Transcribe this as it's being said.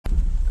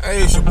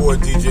Hey, it's your boy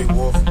DJ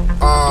Wolf.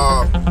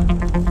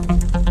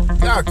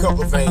 Got a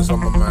couple of things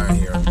on my mind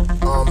here.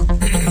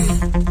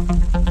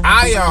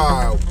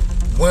 I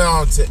went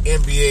on to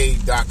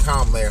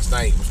NBA.com last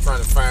night. Was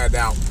trying to find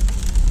out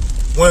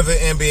when the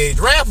NBA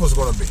draft was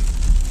going to be.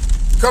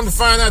 Come to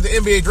find out, the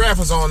NBA draft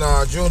was on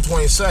June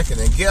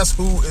 22nd, and guess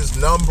who is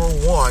number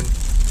one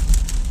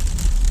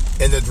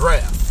in the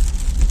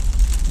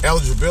draft,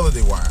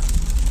 eligibility-wise?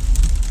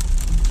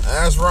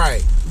 That's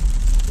right,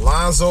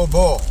 Lonzo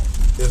Ball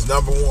is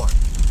number one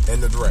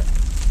in the draft.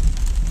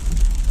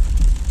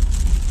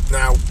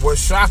 Now,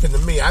 what's shocking to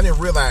me, I didn't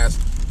realize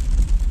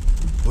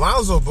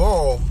Lonzo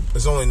Ball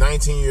is only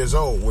 19 years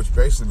old, which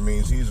basically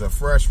means he's a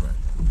freshman.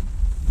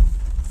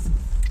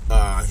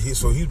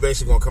 So he's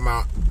basically going to come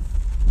out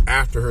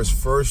after his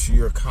first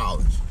year of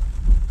college.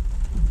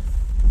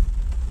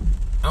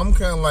 I'm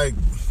kind of like,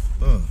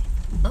 I'm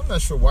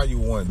not sure why you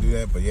want to do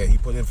that, but yeah, he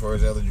put in for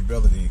his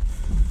eligibility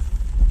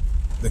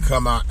to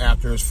come out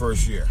after his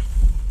first year.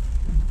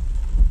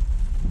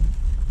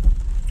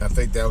 I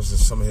think that was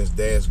just some of his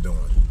dad's doing.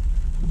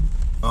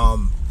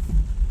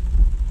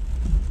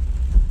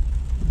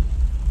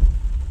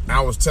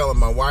 I was telling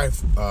my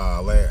wife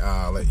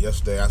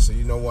yesterday, I said,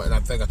 you know what, and I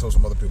think I told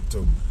some other people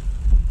too,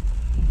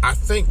 I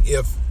think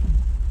if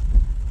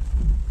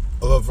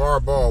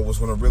LeVar Ball was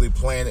going to really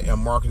plan it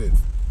and market it,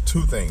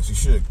 two things. He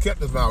should have kept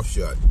his mouth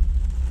shut,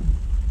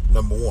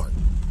 number one.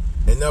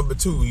 And number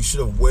two, he should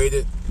have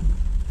waited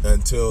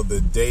until the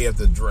day of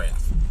the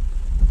draft.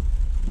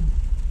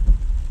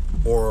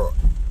 Or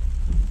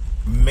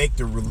make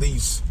the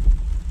release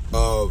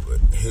of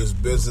his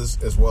business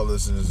as well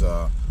as his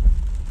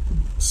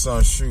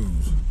son's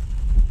shoes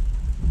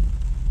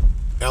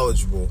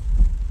eligible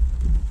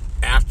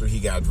after he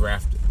got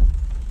drafted.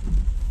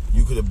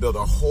 You could have built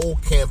a whole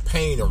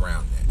campaign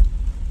around that.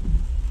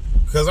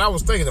 Because I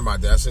was thinking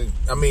about that. I said,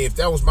 if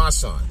that was my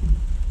son,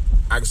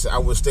 I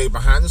would stay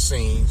behind the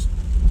scenes,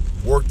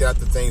 worked out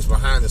the things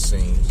behind the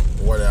scenes,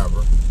 or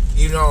whatever.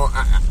 Even though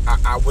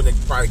I wouldn't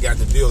have probably got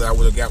the deal that I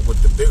would have got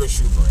with the bigger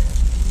shoe brands.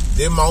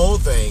 Did my own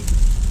thing,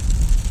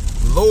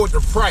 lowered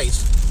the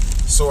price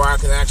so I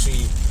can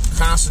actually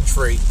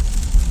concentrate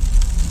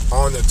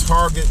on the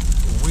target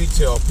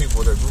retail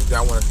people, the group that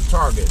I wanted to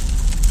target,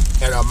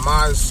 at a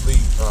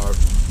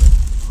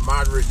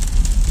moderate,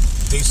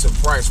 decent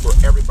price where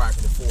everybody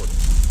can afford it.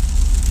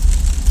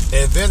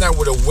 And then I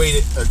would have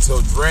waited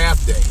until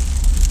draft day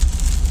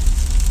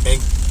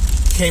and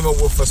came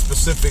up with a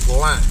specific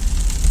line.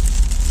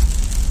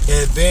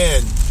 And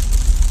then,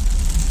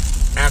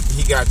 after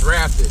he got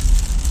drafted,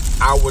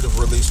 I would have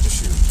released the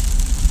shoe.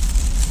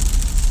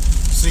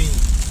 See,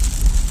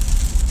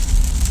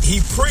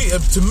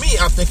 to me,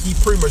 I think he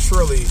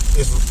prematurely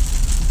is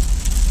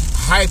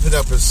hyping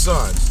up his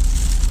sons.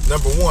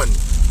 Number one,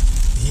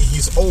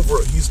 he's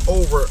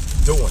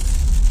overdoing it.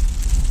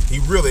 He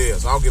really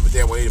is. I don't give a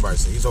damn what anybody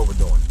says. He's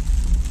overdoing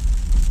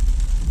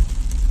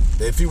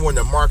it. If he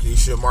wanted to market, he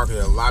should have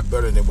marketed it a lot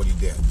better than what he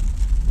did.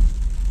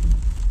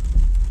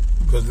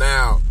 Because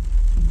now,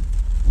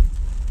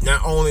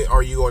 not only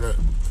are you going to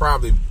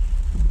probably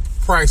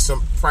price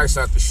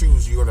out the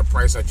shoes, you're going to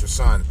price out your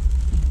son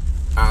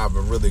out of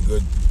a really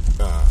good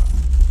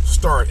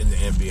start in the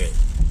NBA.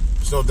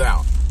 There's no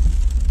doubt.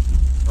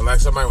 And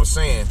like somebody was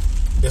saying,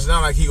 it's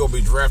not like he's going to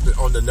be drafted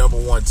on the number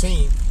one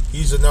team.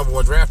 He's the number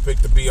one draft pick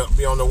to be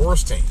on the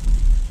worst team.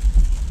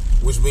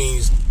 Which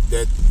means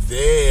that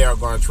they are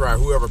going to try,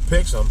 whoever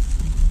picks him,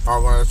 are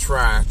going to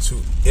try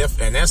to,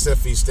 that's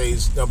if he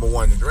stays number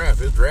one in the draft.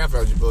 His draft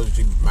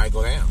eligibility might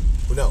go down.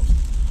 Who knows?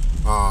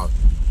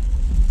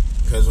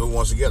 Because who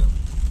wants to get him?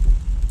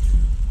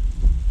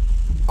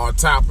 On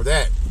top of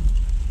that,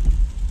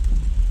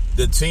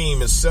 the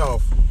team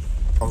itself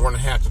are going to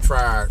have to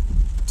try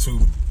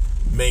to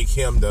make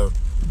him the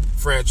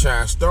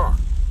franchise star,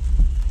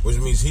 which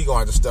means he's going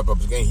to have to step up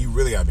his game. He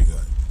really got to be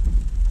good.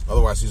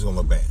 Otherwise, he's going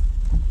to look bad.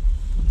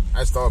 I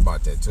just thought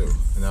about that, too.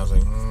 And I was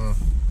like, I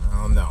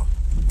don't know.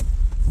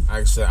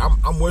 Like I said,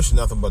 I'm wishing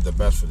nothing but the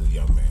best for the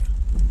young man.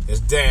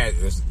 His dad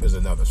is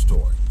another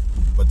story.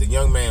 But the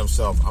young man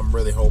himself, I'm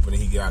really hoping that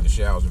he get out of the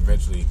showers and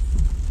eventually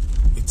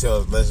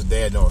lets his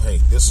dad know, hey,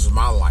 this is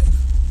my life.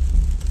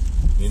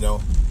 You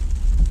know?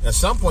 At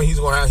some point, he's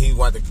going to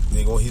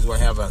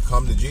have a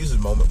come to Jesus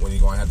moment when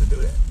he's going to have to do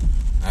that.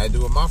 I had to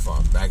do it with my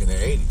father back in the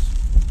 80s.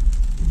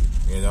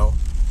 You know?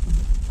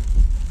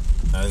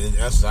 And in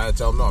essence, I had to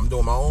tell him, no, I'm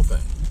doing my own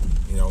thing.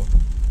 You know?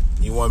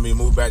 He wanted me to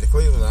move back to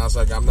Cleveland, and I was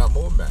like, I'm not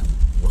moving back.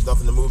 There's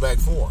nothing to move back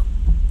for.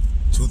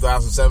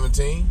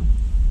 2017,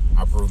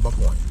 I proved my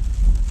point.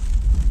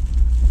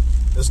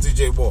 This is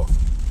DJ Wolf.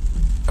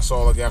 That's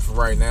all I got for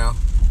right now.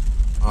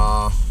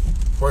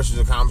 Questions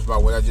or comments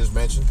about what I just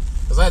mentioned?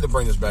 Because I had to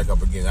bring this back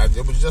up again.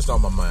 It was just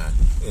on my mind,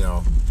 you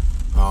know.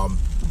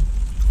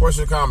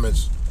 Questions or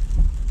comments,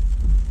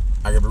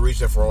 I can be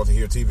reached at For All to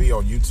Hear TV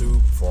on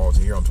YouTube, For All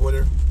to Hear on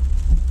Twitter.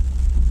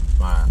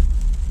 My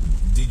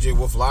DJ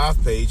Wolf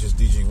Live page is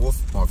DJ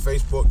Wolf on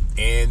Facebook,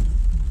 and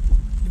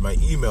my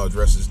email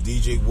address is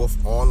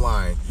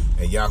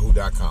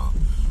djwolfonline@yahoo.com.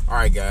 All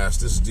right, guys,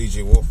 this is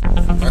DJ Wolf.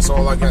 That's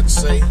all I got to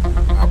say.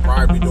 I'll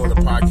probably be doing the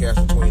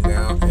podcast between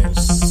now and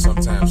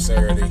sometime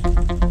Saturday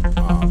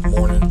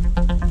morning.